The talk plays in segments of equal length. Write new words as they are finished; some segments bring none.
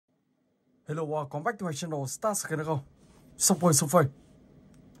Hello, come back to my channel, Stars kênh được không? Sắp phơi.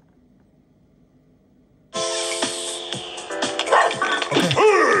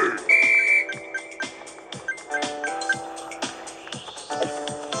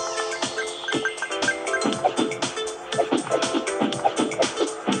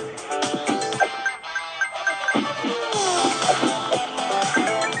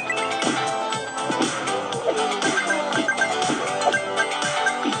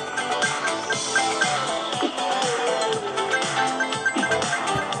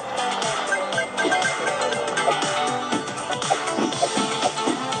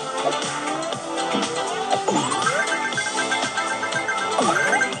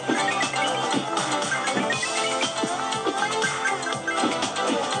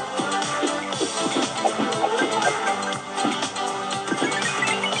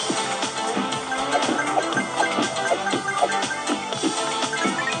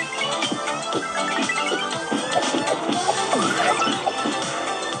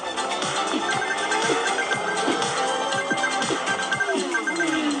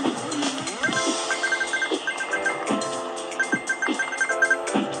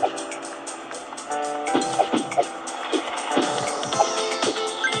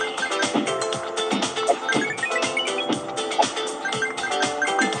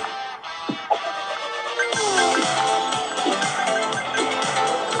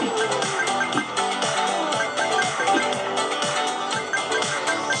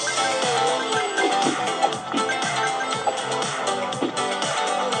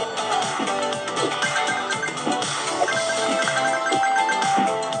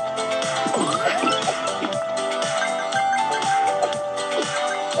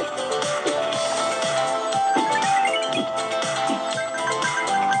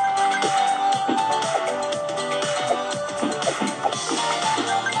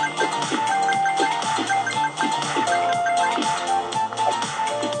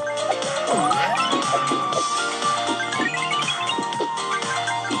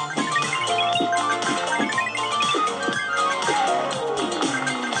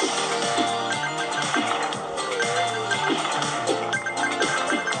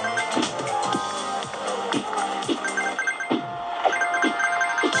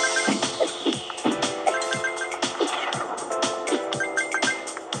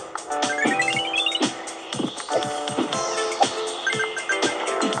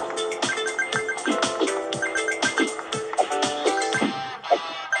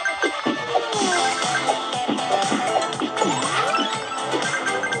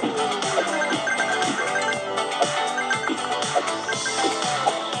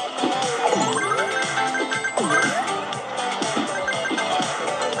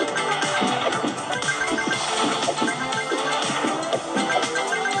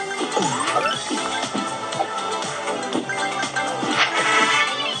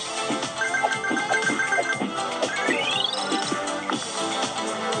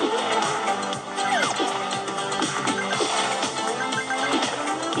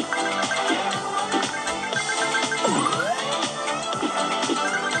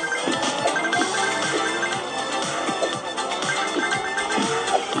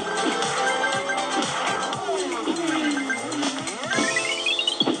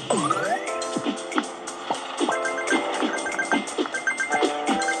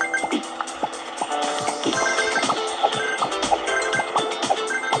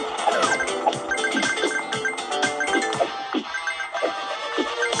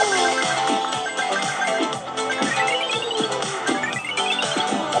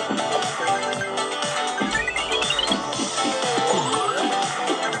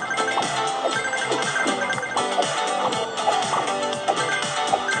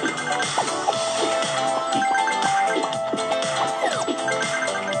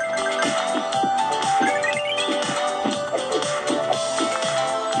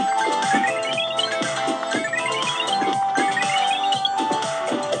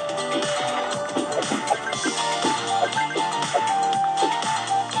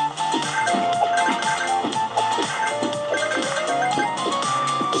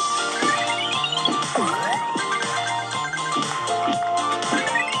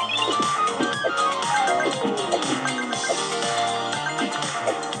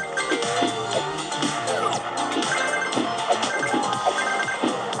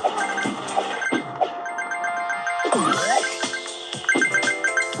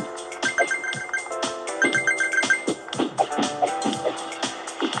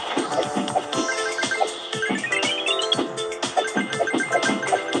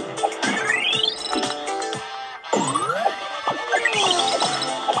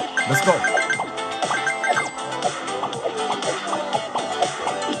 Let's go.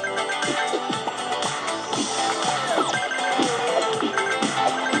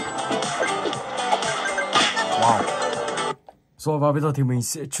 Rồi và bây giờ thì mình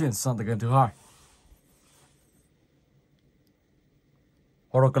sẽ chuyển sang tựa game thứ hai.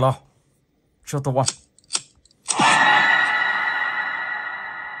 Horror Cloud Chapter 1.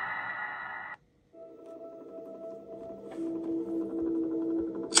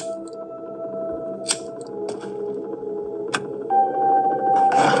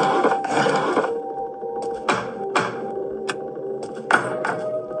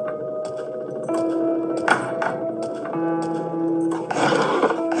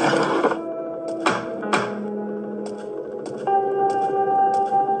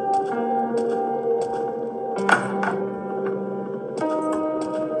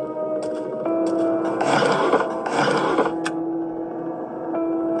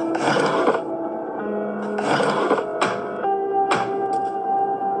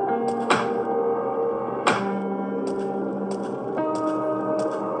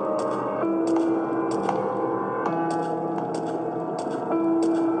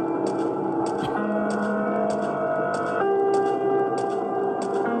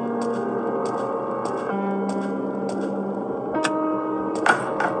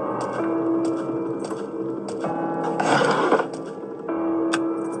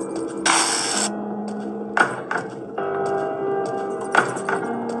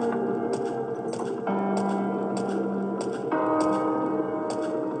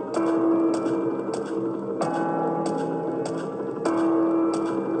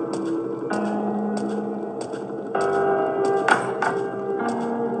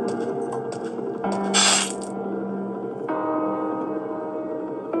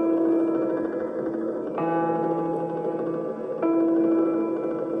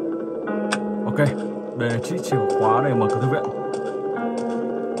 Ok, đây là chiếc chìa khóa để mở cửa thư viện.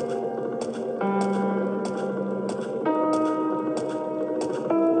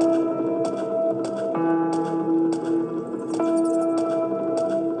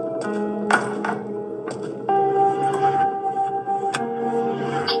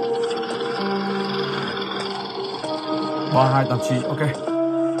 Ba hai tám chín, ok.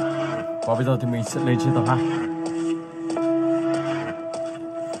 Và bây giờ thì mình sẽ lên trên tầng 2.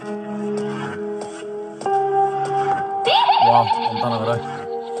 Wow, ông ta đang ở đây.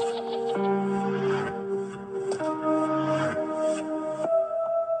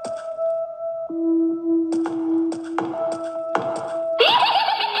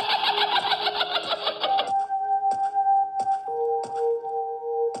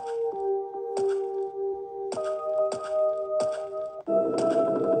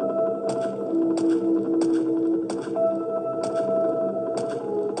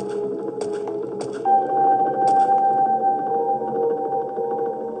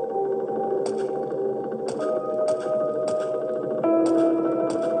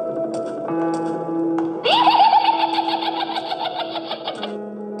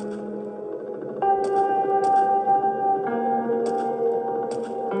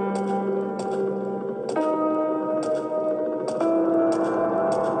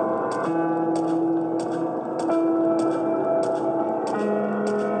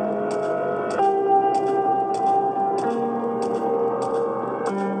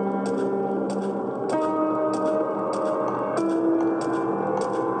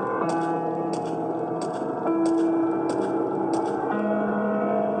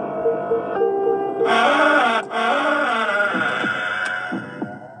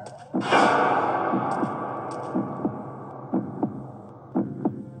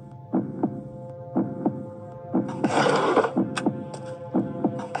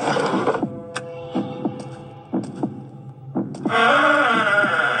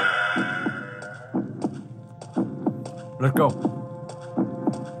 Let's go.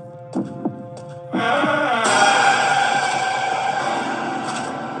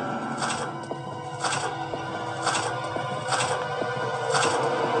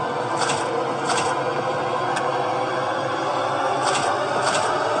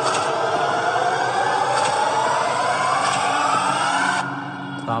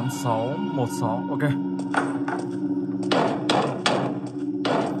 Tám sáu một sáu, ok.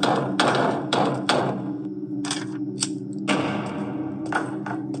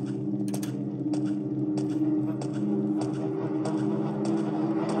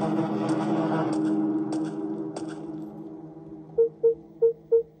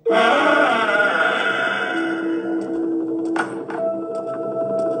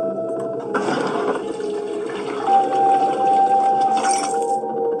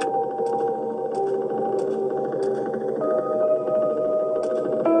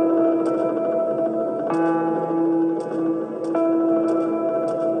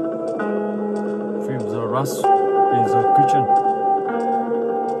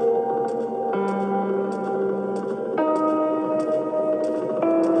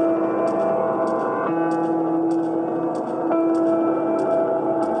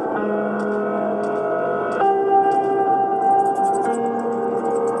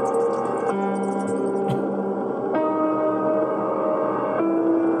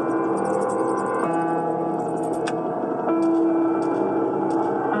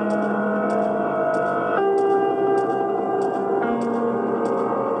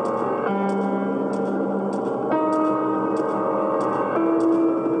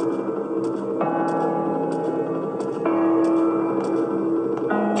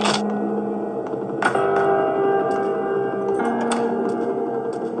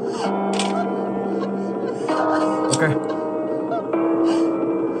 Ok.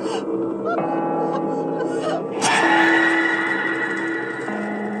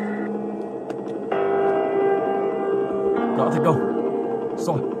 Đã thành công.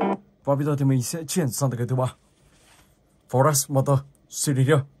 Rồi. Và bây giờ thì mình sẽ chuyển sang cái thứ ba. Forest Motor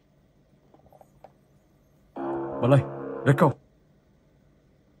Superior. Bật lên. Let's go.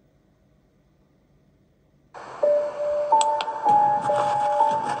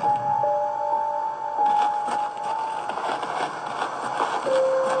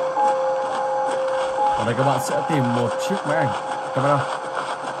 Ở đây các bạn sẽ tìm một chiếc máy ảnh camera.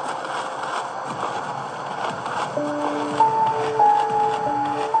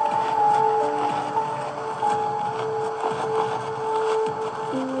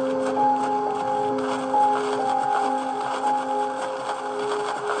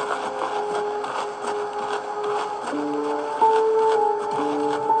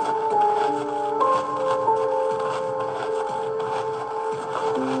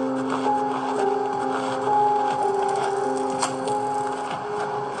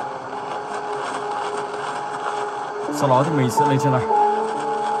 Sau đó thì mình sẽ lên trên này.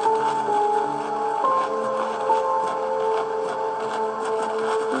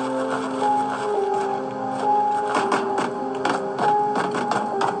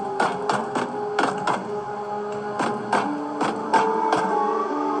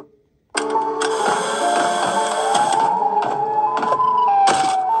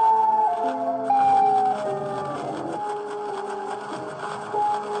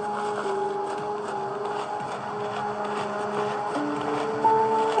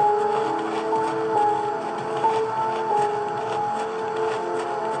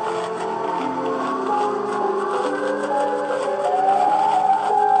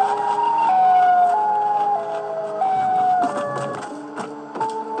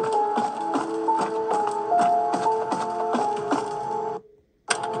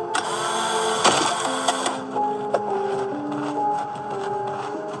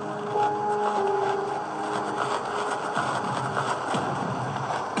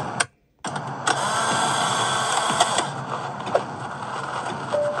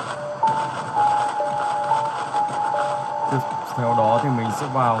 Theo đó thì mình sẽ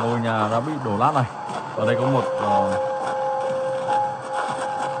vào ngôi nhà đã bị đổ nát này. Ở đây có một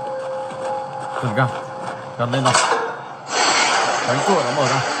cần gạt gần lên này. Cánh cửa nó mở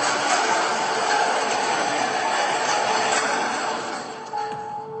ra.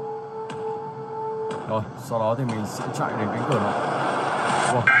 Rồi, sau đó thì mình sẽ chạy đến cánh cửa này.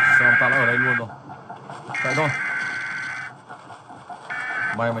 Wow, sao ta đã ở đây luôn rồi. Chạy thôi.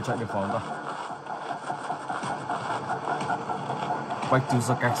 May mà chạy được khỏi chúng ta. Back to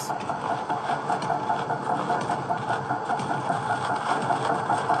the case.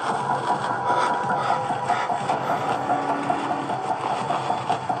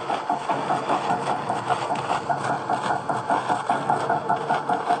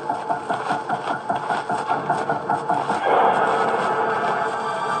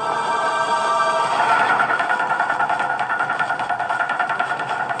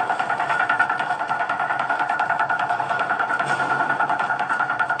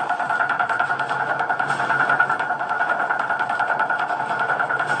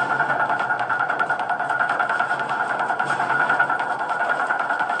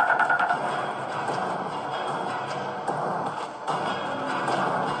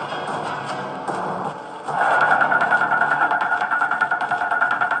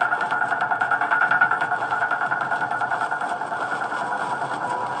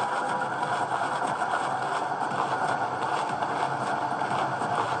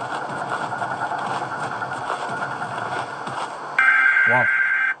 Wow.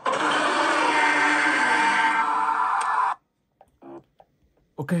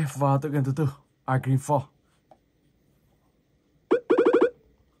 Ok, và tựa game thứ tư, I Green 4.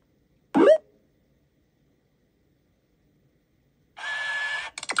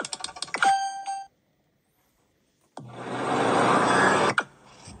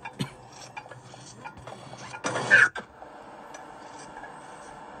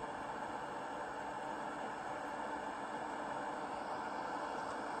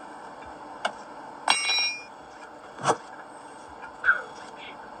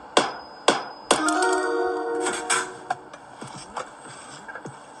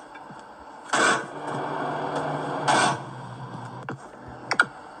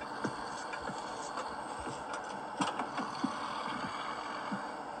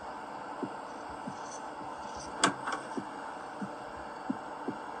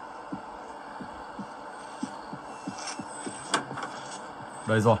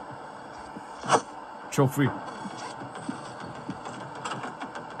 Đây rồi. Trophy.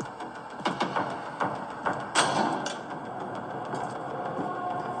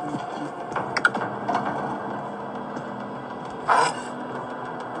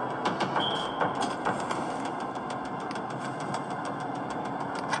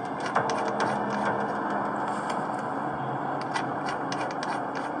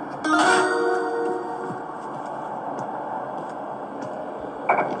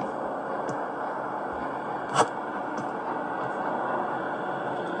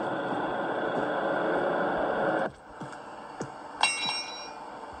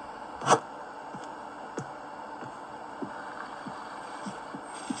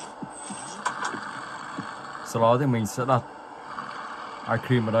 Sau đó thì mình sẽ đặt ice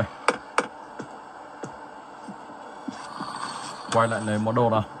cream vào đây. Quay lại lấy món đồ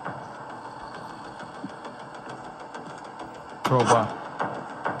nào. Throw vào.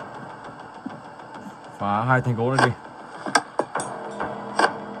 Phá 2 thành gỗ này đi.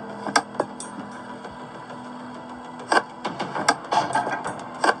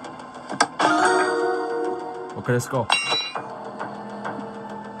 Ok, let's go.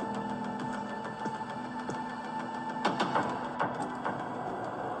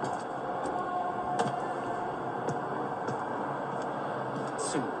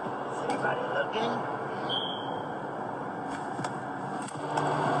 Anybody looking?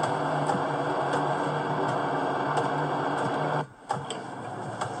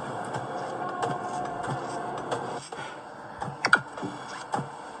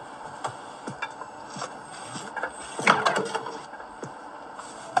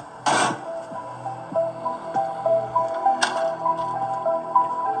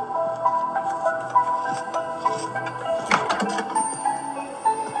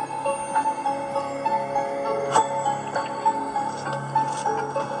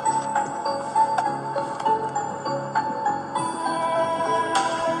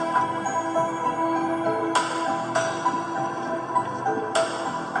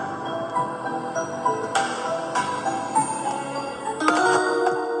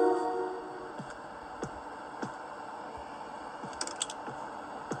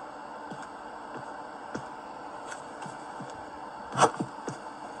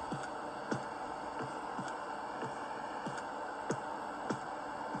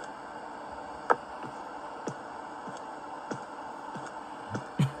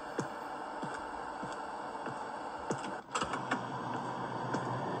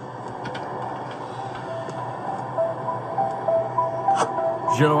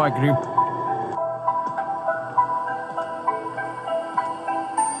 Yellow ice cream.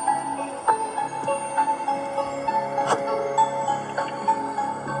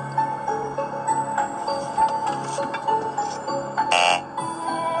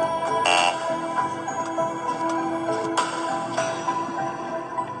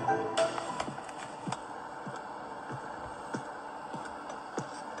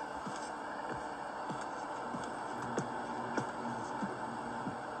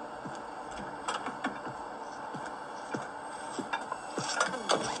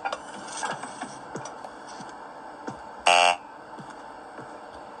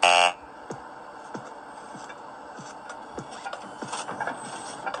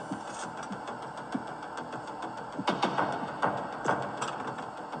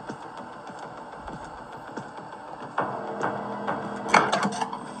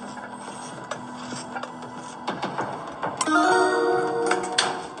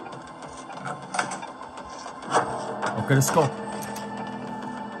 Okay, let's go.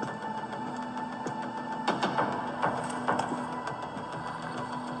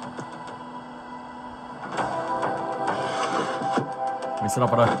 Mình sẽ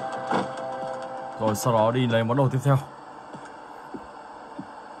đọc vào đây. Rồi sau đó đi lấy món đồ tiếp theo.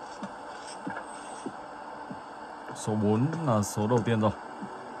 Số 4 là số đầu tiên rồi.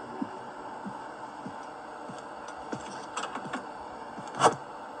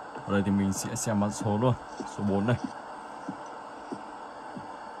 Ở đây thì mình sẽ xem mã số luôn. Số 4 này.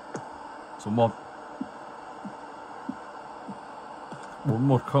 Số 1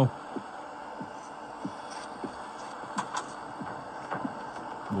 410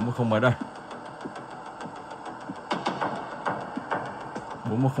 410 mấy đây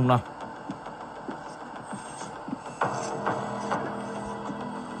 4105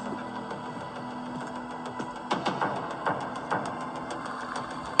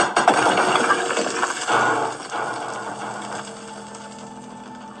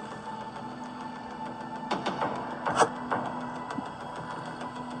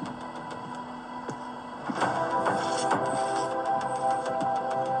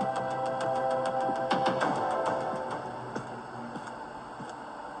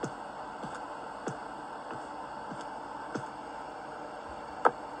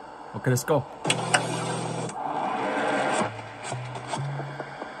 Okay, let's go.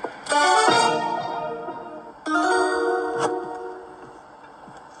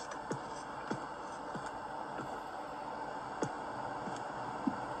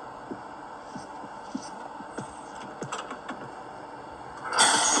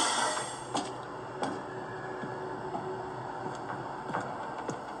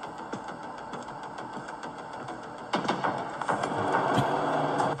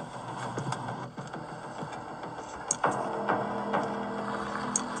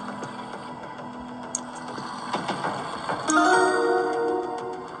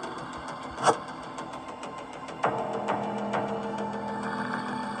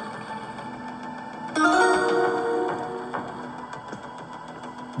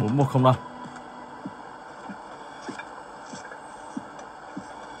 4105.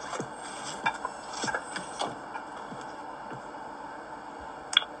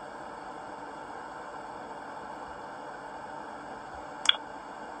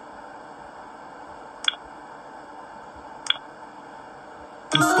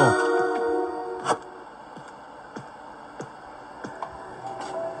 Pistol.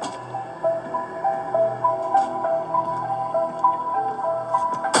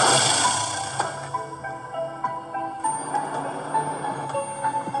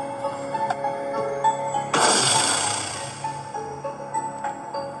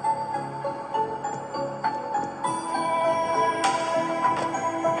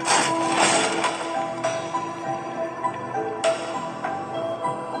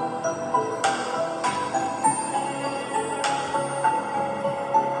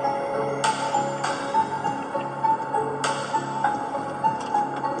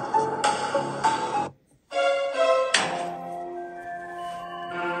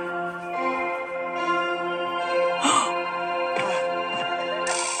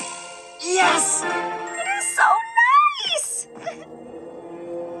 Yes! It is so nice!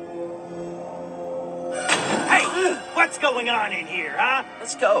 Hey, what's going on in here, huh?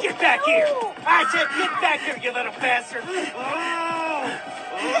 Let's go. Get back here! I said get back here, you little bastard!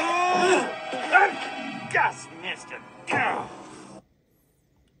 Just missed it.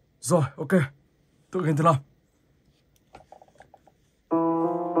 Rồi, ok. Tự game thứ 5.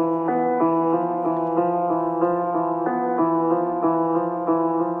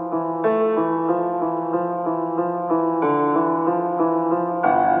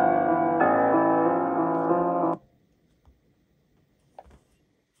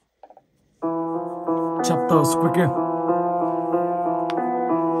 Chapter Squid Game.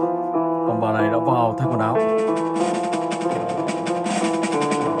 Ông bà này đã vào thay quần áo.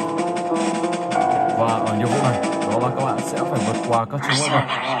 Và ở nhiệm vụ này, đó là các bạn sẽ phải vượt qua các chướng ngại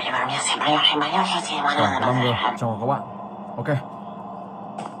vật. Khoảng 5 người trong các bạn. Ok.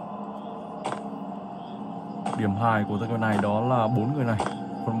 Điểm hài của cái này đó là 4 người này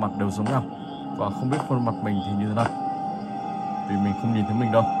khuôn mặt đều giống nhau. Và không biết khuôn mặt mình thì như thế nào, vì mình không nhìn thấy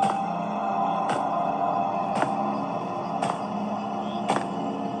mình đâu.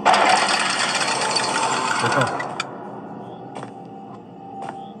 Tiếp tục.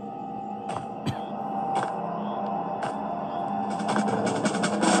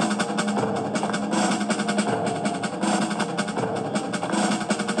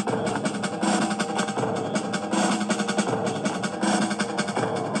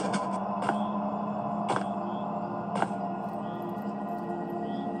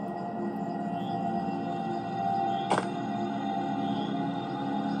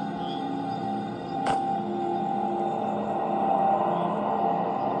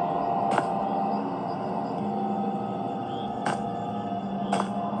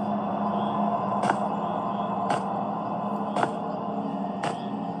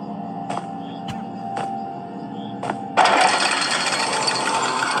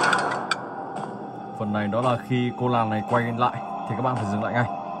 Phần này đó là khi cô làng này quay lại thì các bạn phải dừng lại ngay.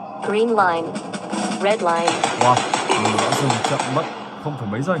 Green line, red line. Wow, mình đã dừng chậm mất không phải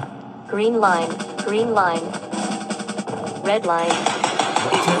mấy giây. Green line, red line.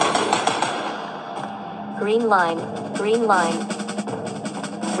 Vẫn chết. Green line,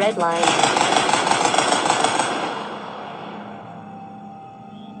 red line.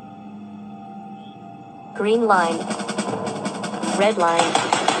 Green line, red line.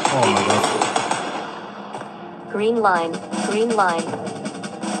 Oh my god. Green line,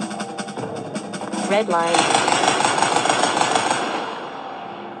 red line.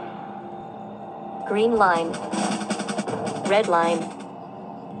 Green line, red line.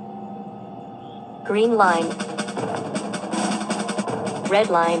 Green line, red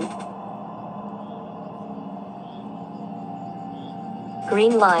line.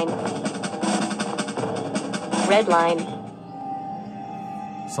 Green line, red line.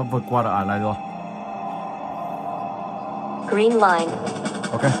 Sắp vượt qua được ải này rồi. Green line.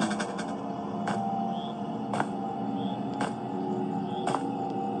 Ok.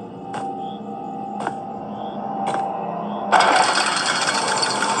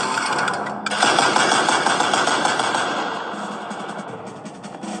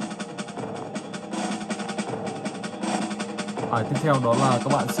 Ải tiếp theo đó là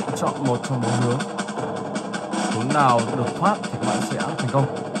các bạn sẽ chọn một trong 4 hướng. Hướng nào được thoát thì các bạn sẽ thành công,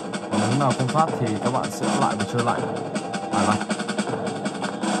 còn hướng nào không thoát thì các bạn sẽ lại và chơi lại ải này.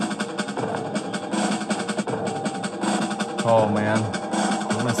 Oh man,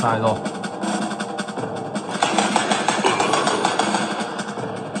 hướng này sai rồi.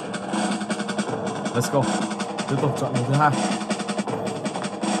 Let's go. Tiếp tục chọn vòng thứ hai.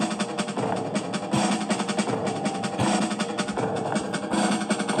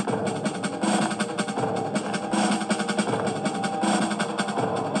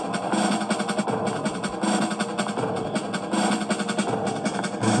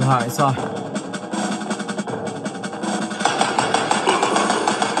 Vòng thứ hai sai.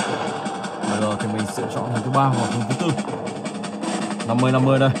 Bây giờ thì mình sẽ chọn vòng thứ ba hoặc vòng thứ tư.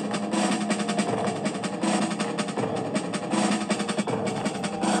 50-50 đây.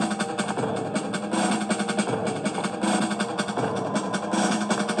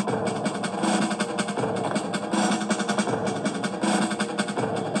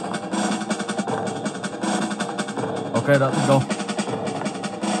 Ok, đã thành công.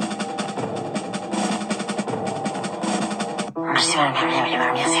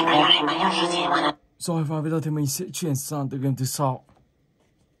 Rồi và bây giờ thì mình sẽ chuyển sang tựa game thứ 6.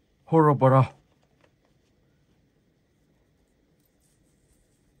 Horror Brawl.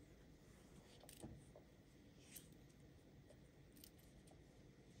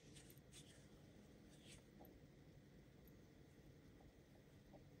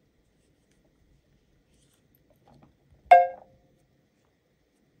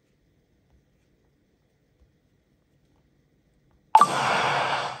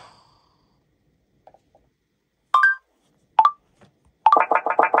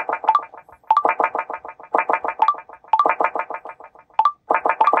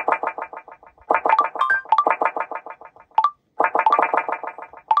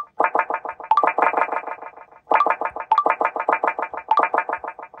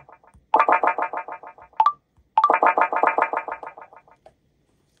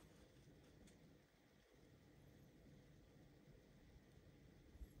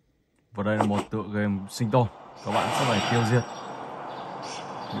 Và đây là một tựa game sinh tồn. Các bạn sẽ phải tiêu diệt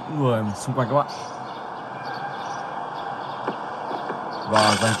những người xung quanh các bạn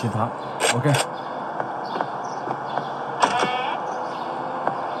và giành chiến thắng. Ok.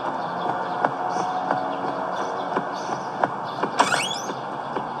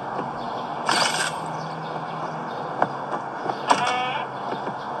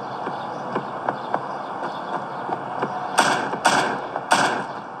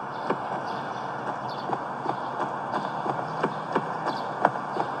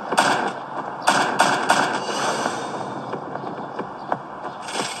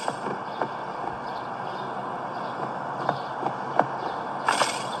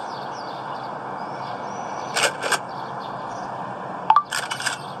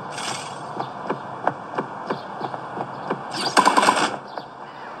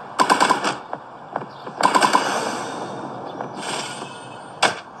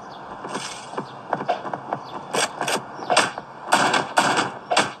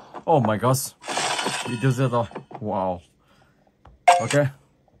 Oh my gosh. Bị tiêu diệt rồi. Wow. Ok.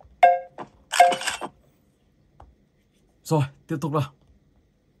 Rồi, tiếp tục nào.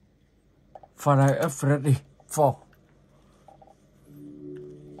 Friday Freddy 4.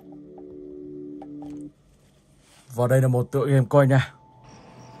 Và đây là một tựa game coi nha.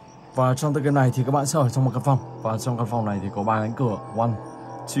 Và trong tựa game này thì các bạn sẽ ở trong một căn phòng. Và trong căn phòng này thì có 3 cánh cửa. 1,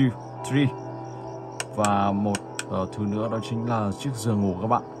 2, 3. Và một thứ nữa đó chính là chiếc giường ngủ các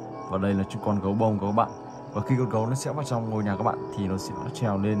bạn. Và đây là con gấu bông của các bạn. Và khi con gấu nó sẽ vào trong ngôi nhà các bạn thì nó sẽ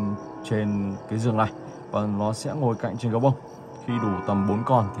trèo lên trên cái giường này và nó sẽ ngồi cạnh trên gấu bông. Khi đủ tầm 4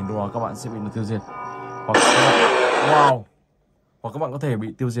 con thì lúc đó các bạn sẽ bị nó tiêu diệt. Hoặc wow. Hoặc các bạn có thể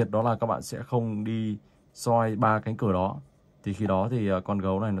bị tiêu diệt, đó là các bạn sẽ không đi soi 3 cánh cửa đó. Thì khi đó thì con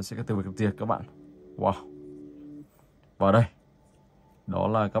gấu này nó sẽ tiêu diệt các bạn. Wow. Và đây, đó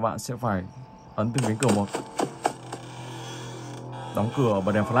là các bạn sẽ phải ấn từng cánh cửa một. Đóng cửa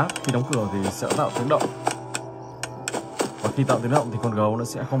bật đèn flash. Khi đóng cửa thì sẽ tạo tiếng động. Và khi tạo tiếng động thì con gấu nó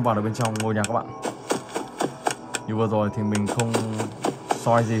sẽ không vào được bên trong ngôi nhà các bạn. Như vừa rồi thì mình không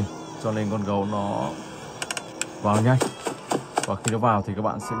soi gì, cho nên con gấu nó vào nhanh. Và khi nó vào thì các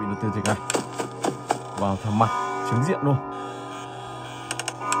bạn sẽ bị nó tiêu diệt ngay. Vào thẳng mặt, chính diện luôn.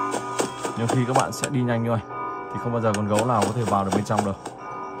 Nhưng khi các bạn sẽ đi nhanh như này thì không bao giờ con gấu nào có thể vào được bên trong được.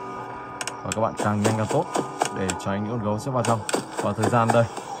 Và các bạn càng nhanh càng tốt để tránh những con gấu sẽ vào trong. Và thời gian đây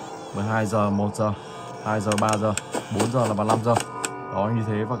 12 giờ, 1 giờ, 2 giờ, 3 giờ, 4 giờ là 35 giờ. Đó, như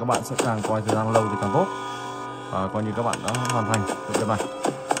thế và các bạn sẽ càng coi thời gian lâu thì càng tốt. Và coi như các bạn đã hoàn thành tựa game này.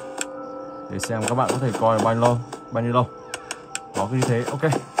 Để xem các bạn có thể coi bao nhiêu lâu. Đó, như thế, ok.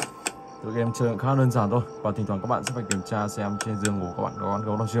 Tựa game chơi khá đơn giản thôi. Và thỉnh thoảng các bạn sẽ phải kiểm tra xem trên giường ngủ các bạn có con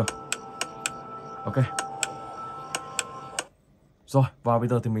gấu nào chưa. Ok. Rồi, và bây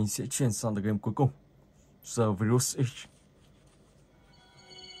giờ thì mình sẽ chuyển sang tựa game cuối cùng, The Virus X.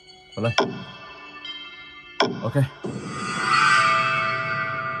 Vào đây. Ok.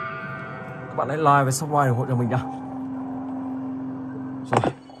 Các bạn hãy like và subscribe để ủng hộ cho mình nha. Rồi.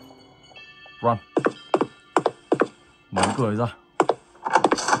 Run. Mở cửa ra.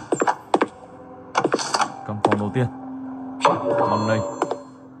 Căn phòng đầu tiên. Con này.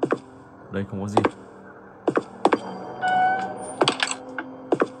 Đây không có gì.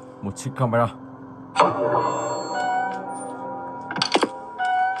 Một chiếc camera.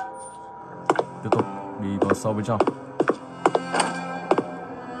 Tiếp tục đi vào sâu bên trong.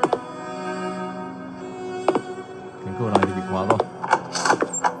 Cánh cửa này thì bị khóa rồi.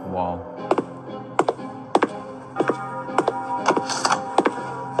 Wow.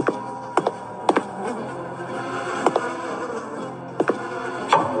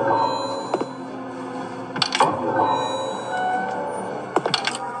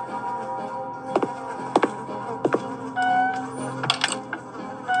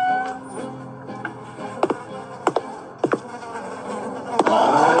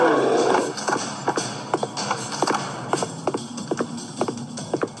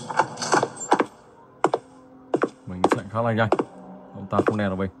 Mình chạy khá là nhanh. Ông ta không nè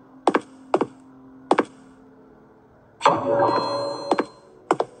được mình.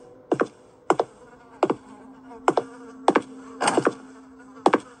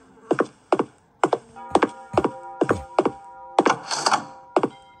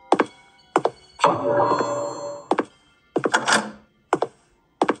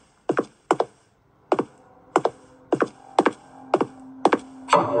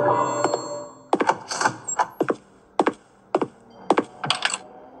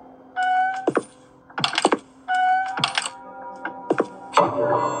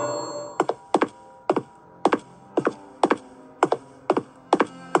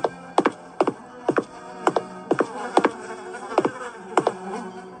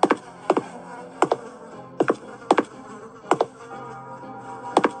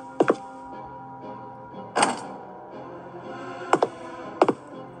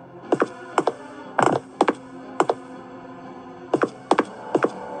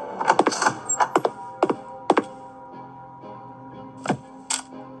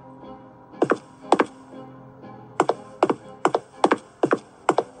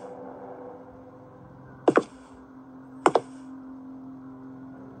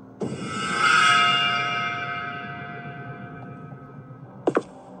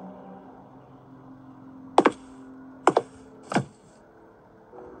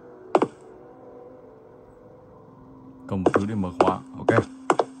 Cầm một thứ để mở khóa. Ok.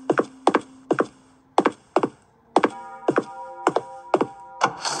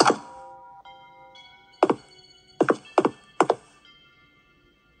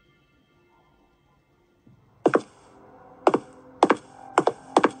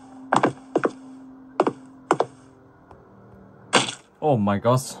 Oh my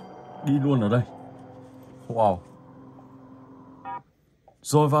gosh. Đi luôn ở đây. Wow.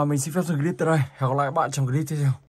 Rồi và mình xin phép dừng clip tại đây. Hẹn gặp lại các bạn trong clip tiếp theo.